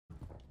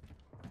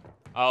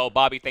Oh,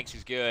 Bobby thinks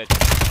he's good.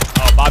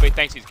 Oh, Bobby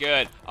thinks he's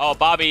good. Oh,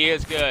 Bobby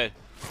is good.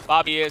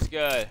 Bobby is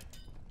good.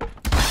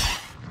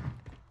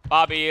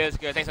 Bobby is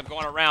good. Thinks I'm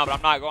going around, but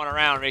I'm not going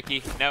around,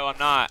 Ricky. No, I'm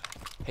not.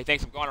 He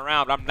thinks I'm going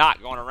around, but I'm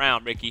not going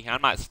around, Ricky.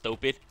 I'm not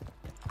stupid.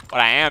 What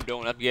I am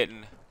doing, I'm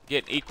getting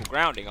equal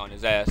grounding on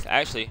his ass.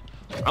 Actually,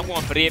 I'm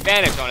going for the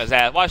advantage on his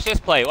ass. Watch this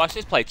play. Watch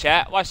this play,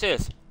 chat. Watch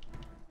this.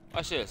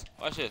 Watch this.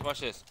 Watch this.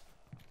 Watch this.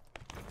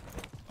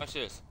 Watch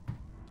this.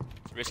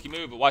 It's a risky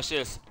move, but watch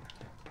this.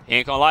 He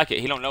ain't gonna like it.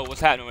 He don't know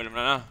what's happening with him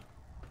right now.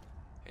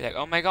 He's like,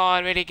 oh my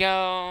god, where'd he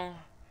go?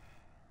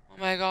 Oh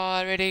my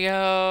god, where'd he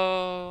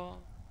go?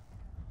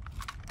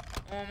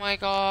 Oh my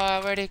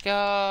god, where'd he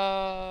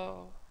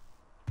go?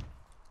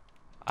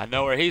 I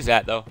know where he's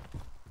at, though.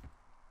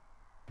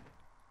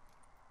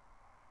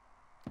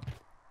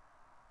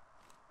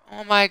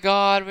 Oh my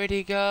god, where'd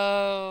he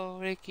go,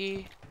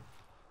 Ricky?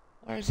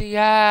 Where's he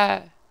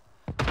at?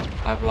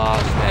 I've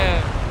lost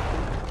him.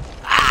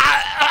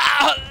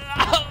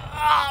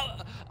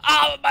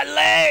 Oh, my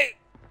leg!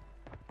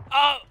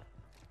 Oh!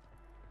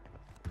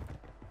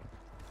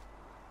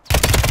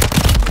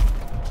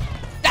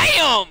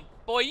 Damn!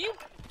 Boy, you...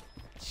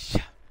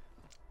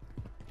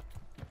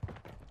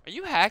 Are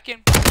you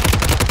hacking?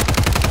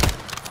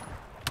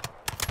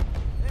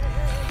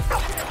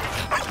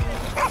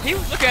 He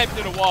was looking at me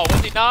through the wall,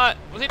 was he not?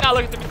 Was he not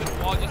looking at me through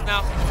the wall just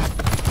now?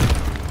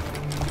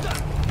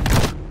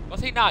 Was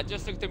he not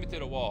just looking at me through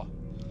the wall?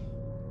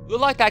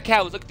 Looked like that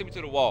cat was looking at me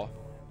through the wall.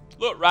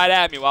 Look right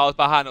at me while I was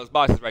behind those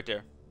boxes right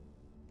there.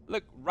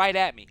 Look right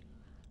at me.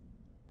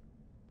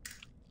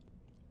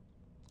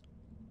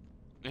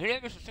 And he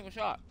didn't miss a single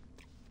shot.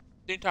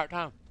 The entire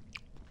time.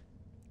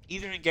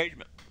 Either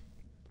engagement.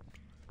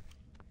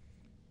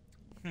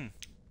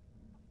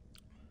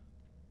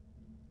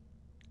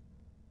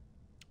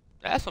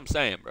 That's what I'm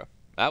saying, bro.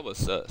 That was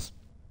sus.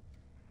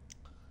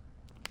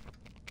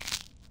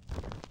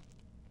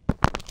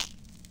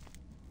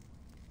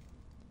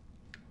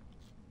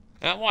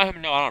 And I want him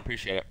to know I don't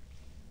appreciate it.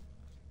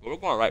 But we're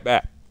going right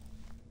back.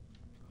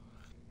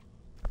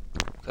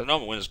 Because I know I'm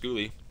going to win this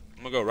ghoulie.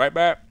 I'm going to go right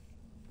back.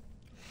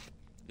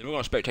 Then we're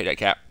going to spectate that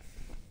cat.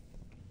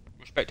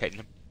 We're spectating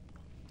him.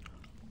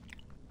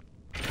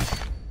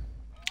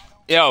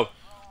 Yo,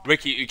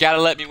 Ricky, you got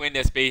to let me win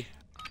this, B.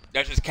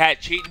 There's this cat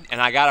cheating,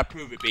 and I got to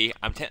prove it, B.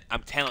 I'm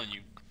telling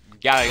you. You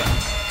got to...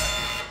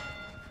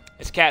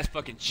 This cat's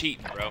fucking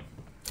cheating, bro.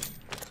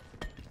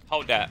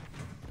 Hold that.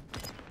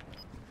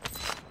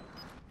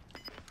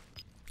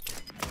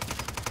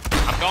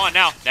 I'm going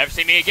now. Never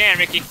see me again,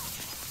 Ricky.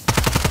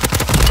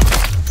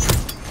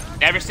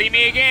 Never see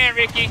me again,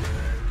 Ricky.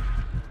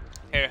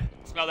 Here,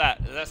 smell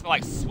that. Does that smell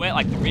like sweat,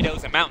 like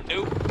Doritos and Mountain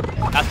Dew?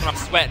 That's what I'm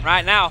sweating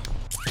right now.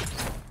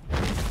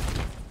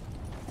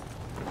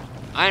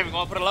 I ain't even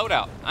going to put a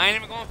loadout. I ain't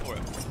even going for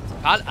it.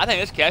 I think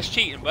this cat's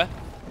cheating, but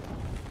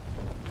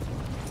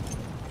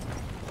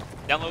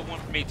download one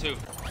for me too.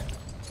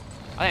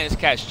 I think this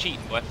cat's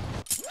cheating, boy.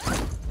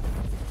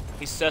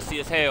 He's sussy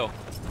as hell.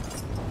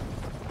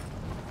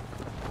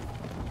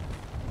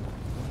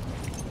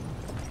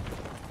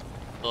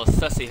 Little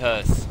sussy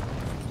huss.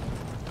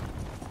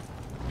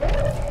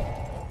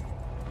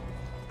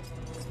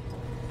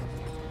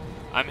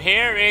 I'm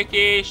here,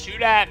 Ricky.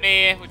 Shoot at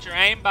me with your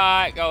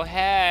aimbot. Go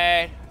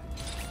ahead.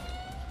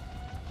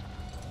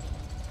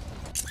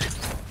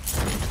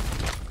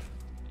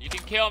 You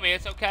can kill me.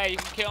 It's okay. You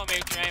can kill me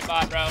with your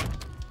aimbot, bro.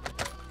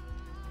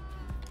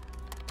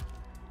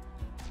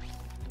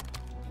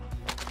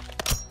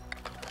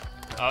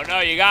 Oh no,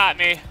 you got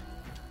me.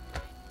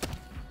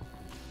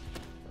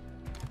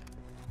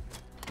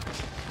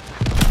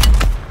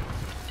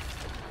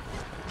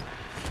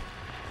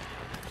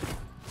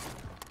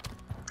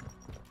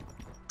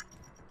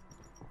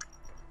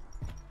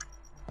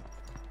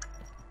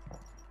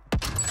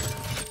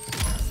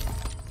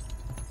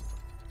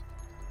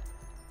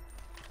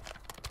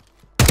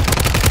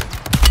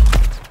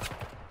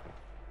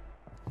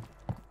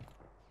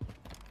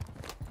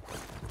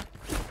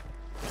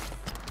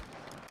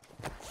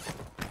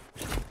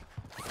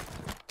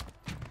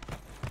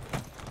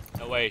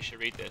 No way, you should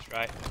read this,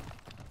 right?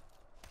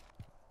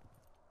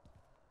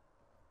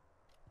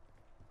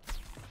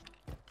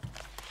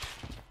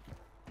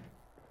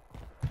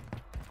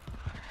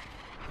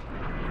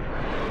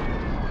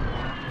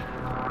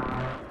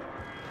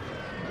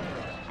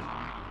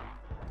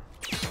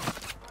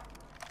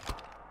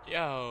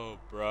 Yo,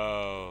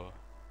 bro.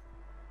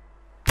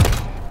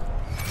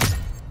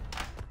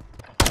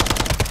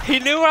 He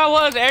knew where I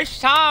was every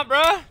time,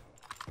 bro.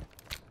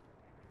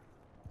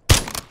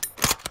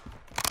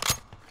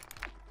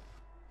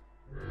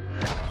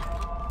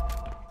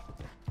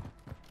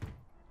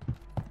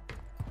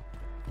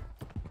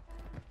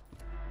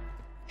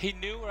 He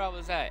knew where I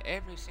was at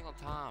every single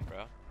time,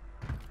 bro.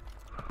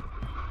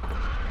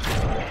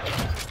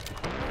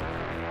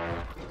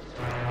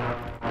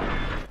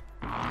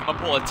 I'm gonna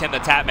pull a Tim the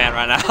Tap Man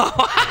right now.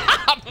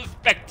 I'm gonna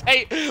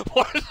spectate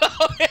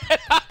Warzone.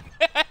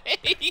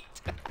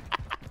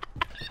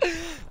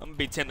 I'm gonna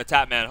be Tim the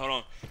Tap Man. Hold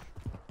on.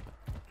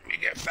 Let me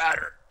get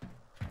fatter.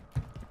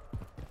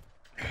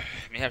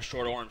 Let me have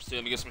short arms too.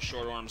 Let me get some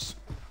short arms.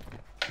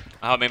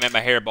 I hope I made my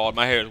hair bald.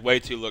 My hair is way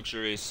too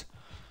luxurious.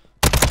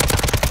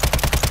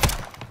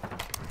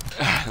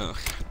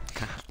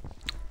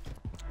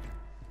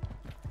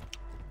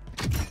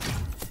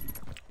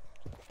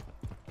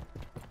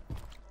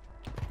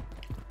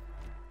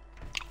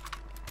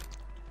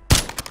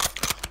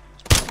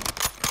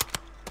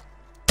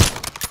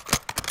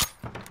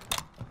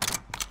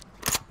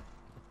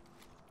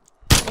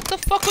 What the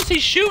fuck was he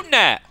shooting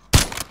at?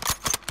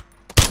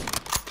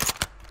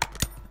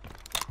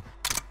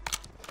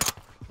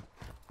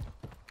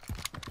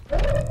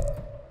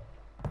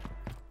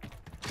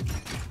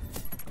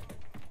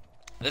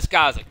 This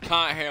guy's a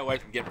cunt hair away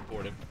from getting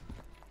reported.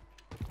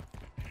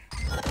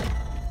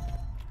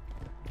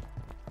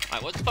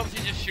 Alright, what the fuck is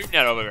he just shooting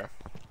at over there?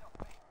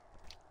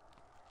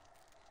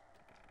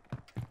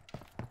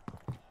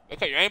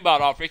 Look at your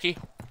aimbot off, Ricky.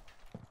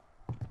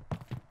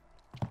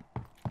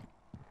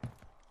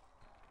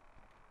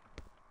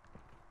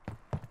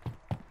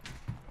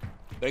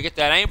 Better get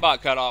that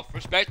aimbot cut off.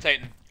 We're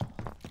spectating.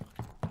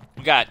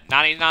 We got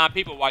 99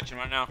 people watching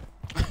right now.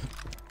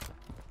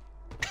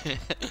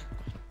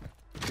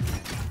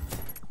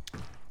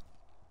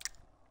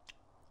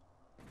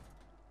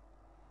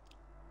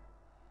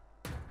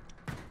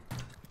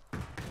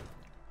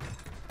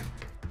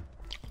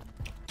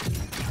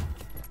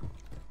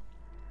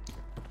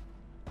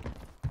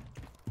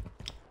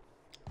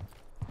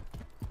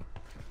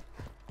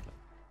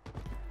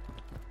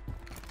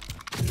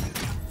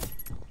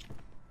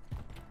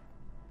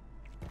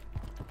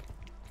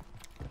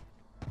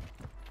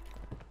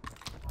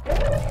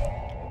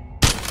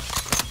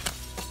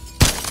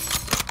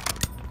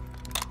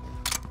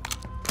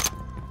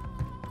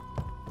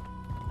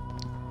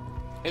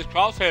 His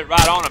crosshair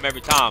right on him every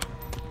time.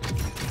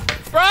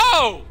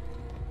 Bro!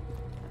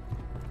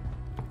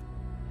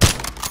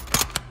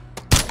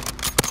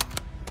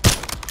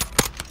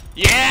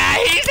 Yeah,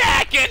 he's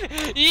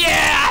hacking!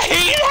 Yeah,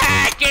 he's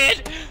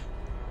hacking!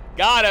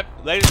 Got him.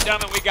 Ladies and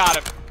gentlemen, we got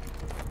him.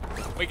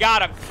 We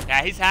got him.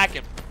 Yeah, he's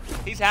hacking.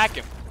 He's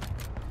hacking.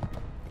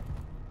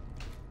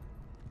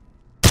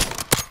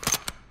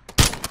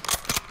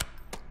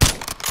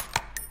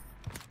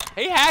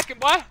 He hacking,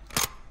 boy.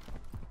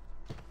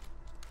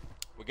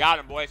 We got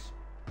him, boys.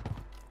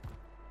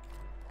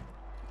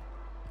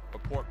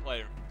 Report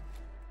player.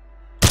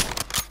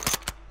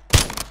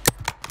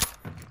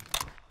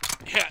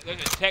 Yeah, there's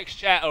a text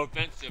chat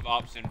offensive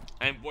option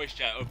and voice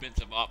chat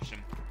offensive option.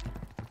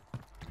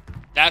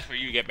 That's where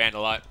you get banned a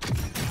lot.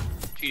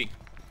 Cheating.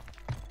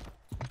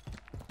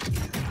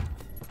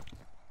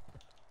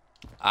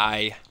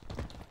 I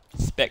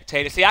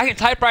spectated. See, I can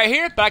type right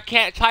here, but I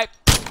can't type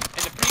in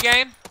the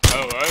pregame.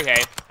 Oh,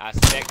 okay. I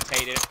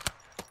spectated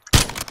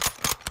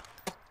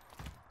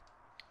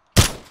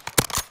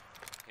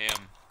him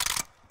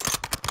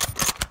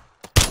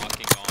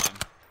walking on.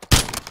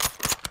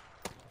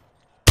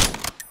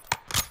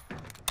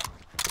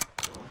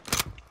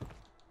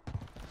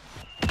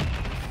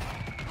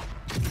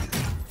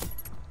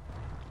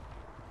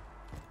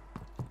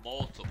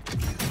 Multiple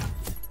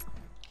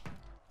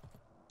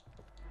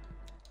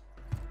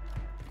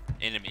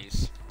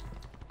enemies.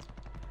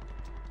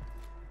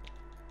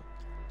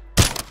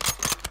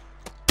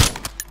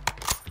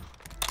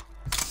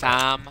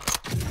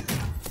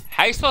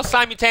 How you spell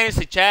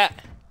simultaneously, chat?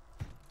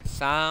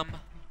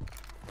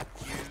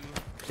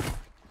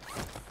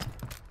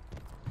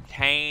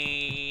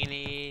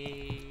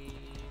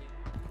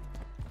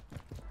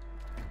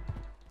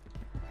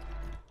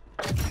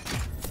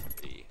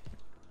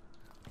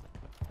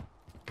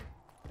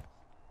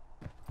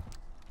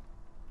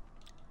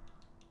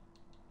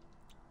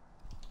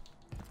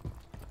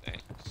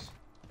 Thanks.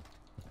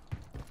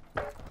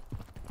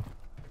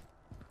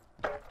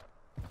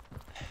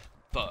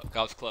 Fuck,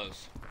 I was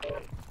close.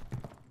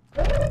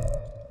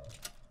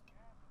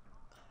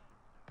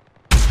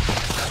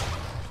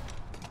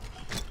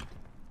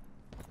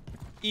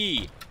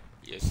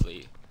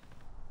 Obviously.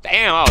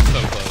 Damn, I was so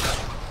close.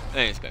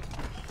 Thanks, good.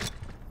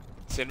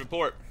 Send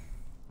report.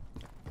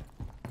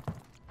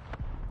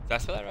 Did I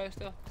spell that right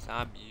still?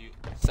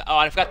 Oh,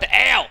 I forgot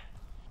the L!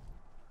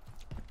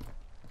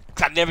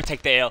 Cause I never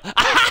take the L.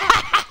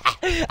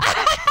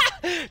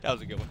 That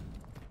was a good one.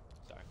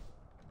 Sorry.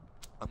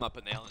 I'm not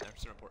putting the L in there.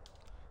 Send report.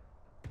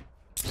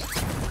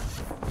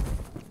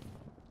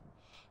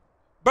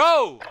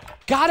 Bro!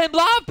 Got him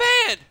live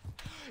banned!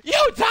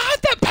 Yo,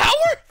 died that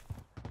power?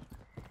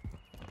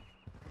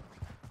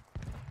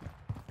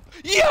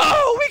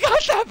 Yo, we got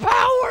that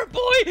power,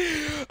 boy!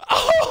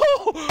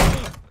 Oh!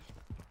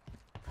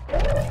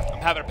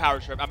 I'm having a power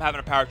trip. I'm having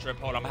a power trip.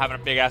 Hold on. I'm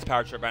having a big ass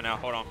power trip right now.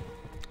 Hold on.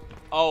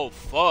 Oh,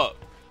 fuck.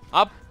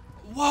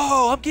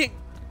 Whoa, I'm getting.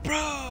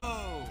 Bro!